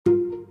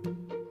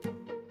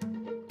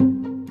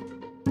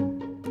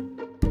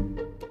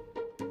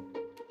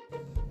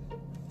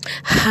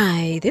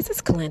Hi, this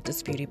is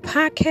Calanthus Beauty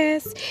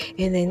Podcast,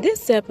 and in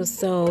this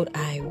episode,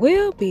 I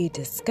will be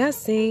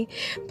discussing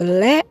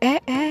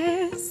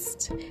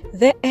blast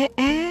that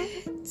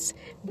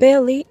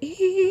belly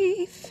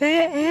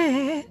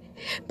fat.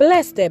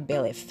 Bless that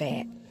belly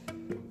fat.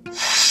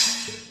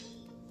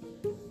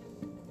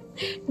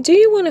 Do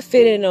you want to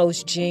fit in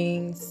those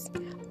jeans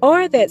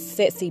or that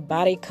sexy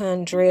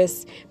bodycon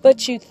dress,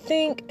 but you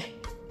think,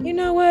 you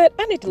know what?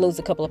 I need to lose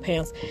a couple of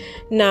pounds.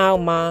 No,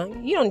 Ma,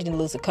 you don't need to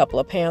lose a couple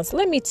of pounds.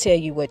 Let me tell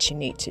you what you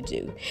need to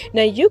do.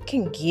 Now, you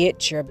can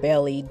get your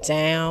belly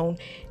down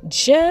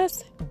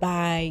just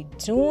by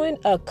doing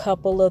a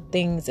couple of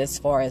things as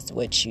far as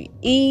what you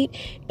eat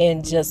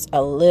and just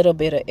a little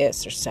bit of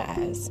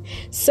exercise.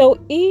 So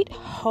eat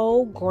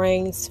whole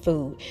grains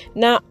food.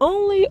 Not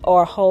only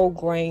are whole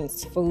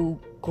grains food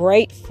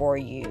great for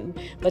you,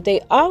 but they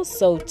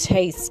also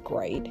taste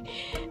great.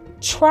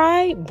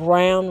 Try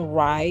brown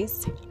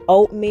rice,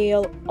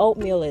 oatmeal.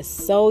 Oatmeal is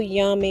so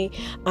yummy.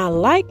 I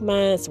like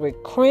mine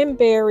with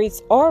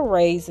cranberries or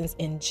raisins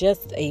and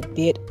just a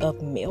bit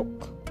of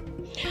milk.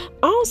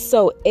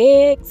 Also,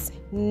 eggs,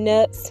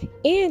 nuts,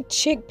 and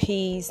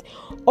chickpeas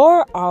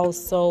are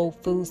also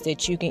foods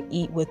that you can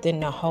eat within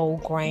the whole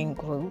grain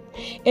group.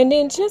 And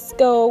then just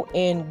go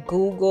and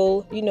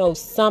Google,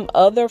 some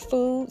other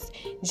foods,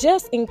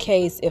 just in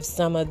case if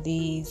some of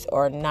these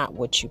are not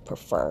what you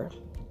prefer.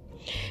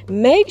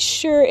 Make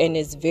sure, and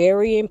it's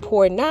very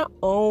important, not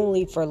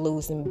only for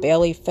losing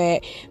belly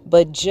fat,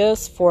 but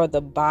just for the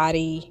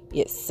body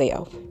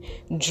itself.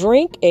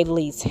 Drink at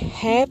least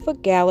half a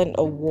gallon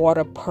of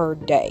water per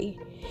day.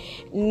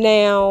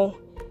 Now,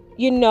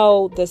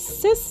 the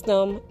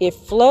system, it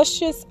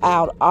flushes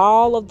out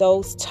all of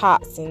those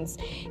toxins,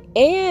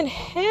 and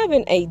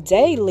having a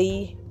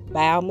daily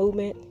bowel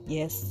movement,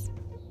 yes,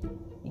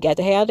 you got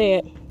to have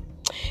that.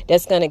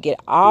 That's going to get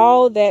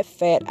all that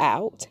fat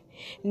out.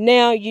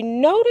 Now, you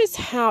notice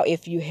how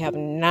if you have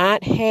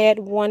not had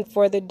one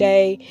for the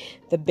day,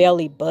 the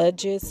belly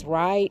budges,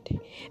 right?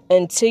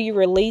 Until you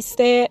release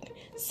that.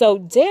 So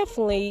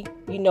definitely,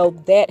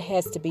 that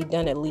has to be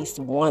done at least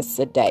once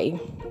a day.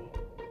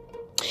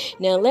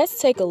 Now,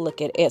 let's take a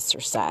look at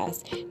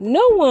exercise.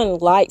 No one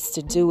likes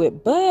to do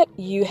it, but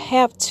you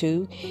have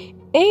to.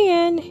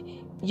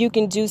 And you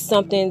can do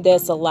something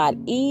that's a lot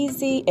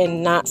easy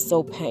and not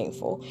so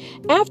painful.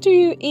 After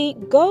you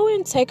eat, go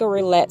and take a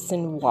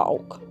relaxing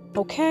walk.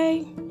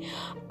 Okay.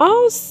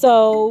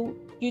 Also,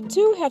 you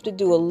do have to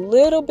do a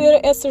little bit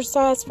of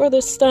exercise for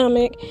the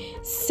stomach.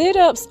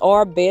 Sit-ups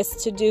are best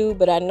to do,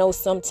 but I know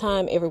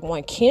sometimes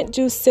everyone can't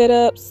do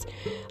sit-ups.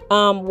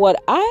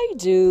 What I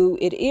do,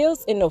 it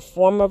is in the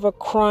form of a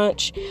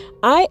crunch.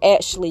 I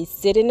actually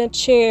sit in a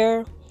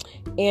chair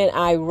and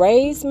I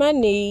raise my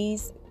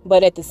knees,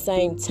 but at the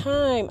same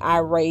time, I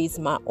raise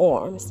my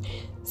arms.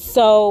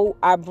 So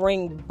I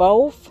bring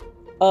both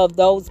of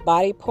those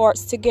body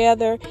parts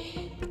together.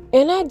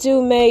 And I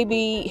do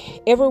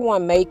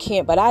everyone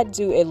can't, but I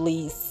do at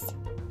least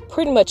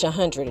pretty much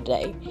 100 a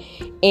day.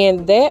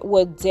 And that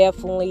will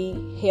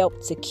definitely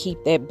help to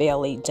keep that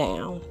belly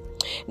down.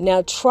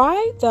 Now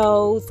try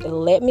those and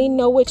let me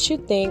know what you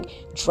think.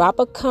 Drop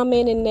a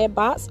comment in that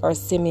box or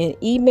send me an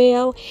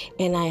email.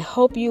 And I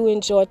hope you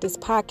enjoyed this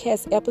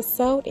podcast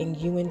episode and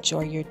you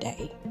enjoy your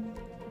day.